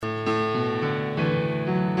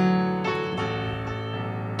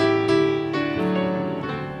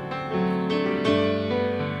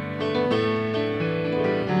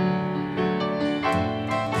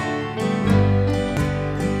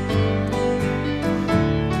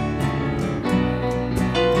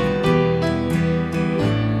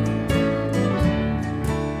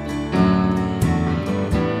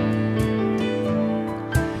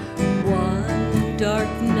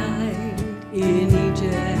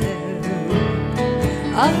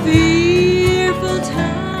A fearful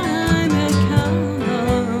time had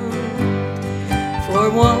come for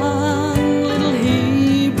one little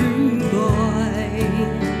Hebrew boy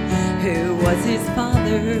who was his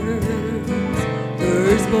father's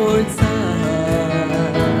firstborn son.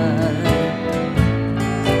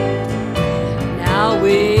 Now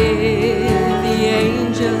with the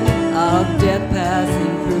angel of death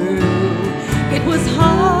passing through, it was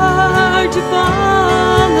hard to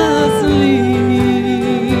fall asleep.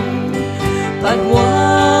 But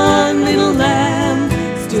one little lamb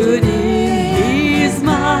stood in his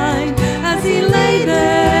mind as he lay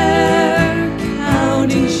there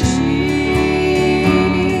counting sheep.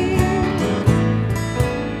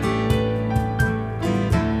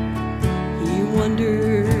 He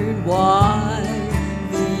wondered why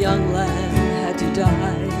the young lamb had to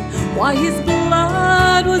die, why his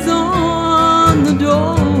blood was on the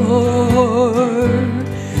door.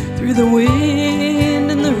 Through the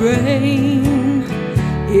wind and the rain,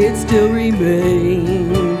 it still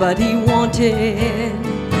remained, but he wanted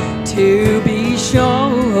to be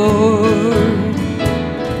sure.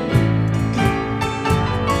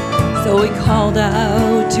 So he called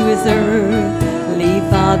out to his earthly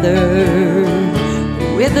father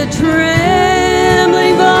with a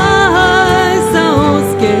trembling voice, so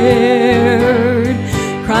scared,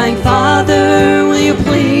 crying, "Father, will you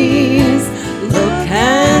please look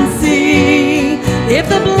and see if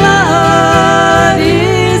the blood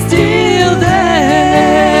is still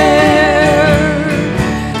there?"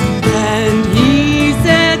 And he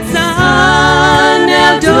said, "Son,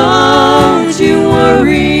 now don't you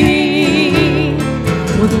worry,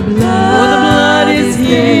 for the blood is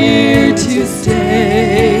here to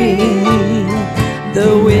stay. The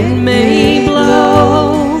wind may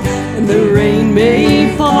blow and the rain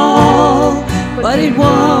may fall, but it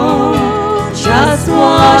won't just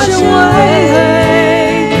wash away.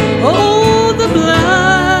 Oh, the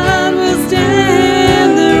blood will stand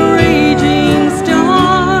the raging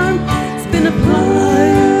storm. It's been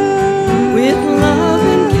applied with love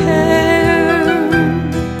and care.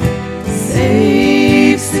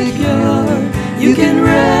 Safe, secure, you can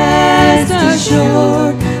rest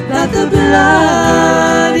assured that the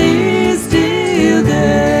blood is still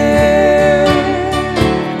there."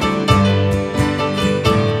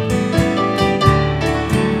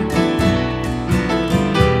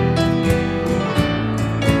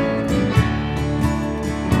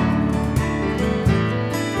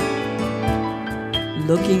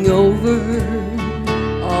 Looking over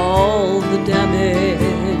all the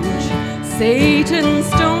damage Satan's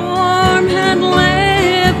storm had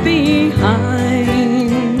left behind,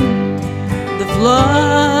 the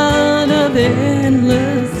flood of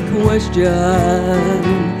endless question,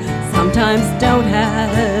 sometimes doubt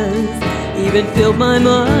has even filled my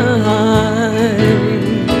mind.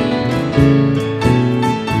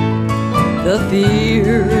 The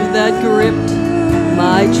fear that gripped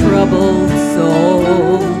my troubled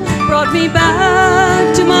soul brought me back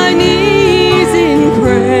to my knees in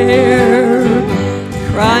prayer,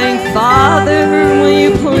 crying, "Father, will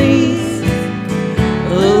you please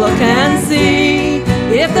look and see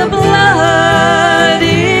if the blood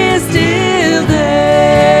is still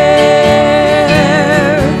there?"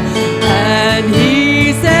 And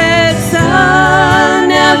he said, "Son,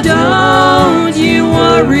 now don't you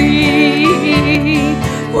worry,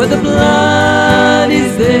 for the blood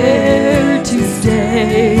is there to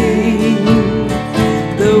stay.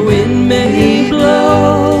 The wind may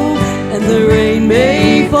blow and the rain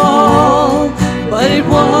may fall, but it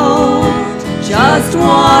won't just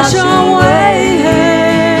wash away.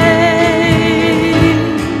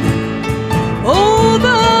 Oh,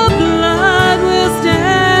 the blood will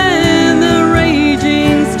stand the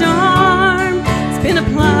raging storm. It's been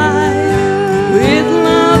applied with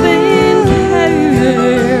love and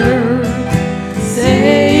care.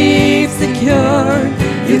 Safe, secure,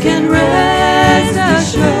 you can rest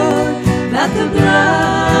assured that the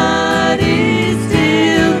blood is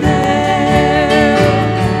still there."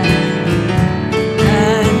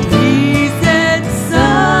 And he said,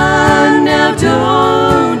 "Son, now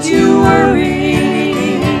don't you worry,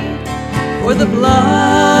 for the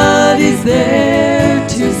blood is there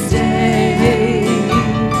to stay.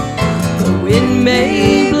 The wind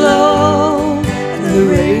may blow and the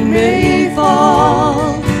rain may fall,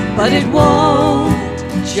 but it won't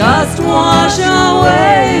just wash away.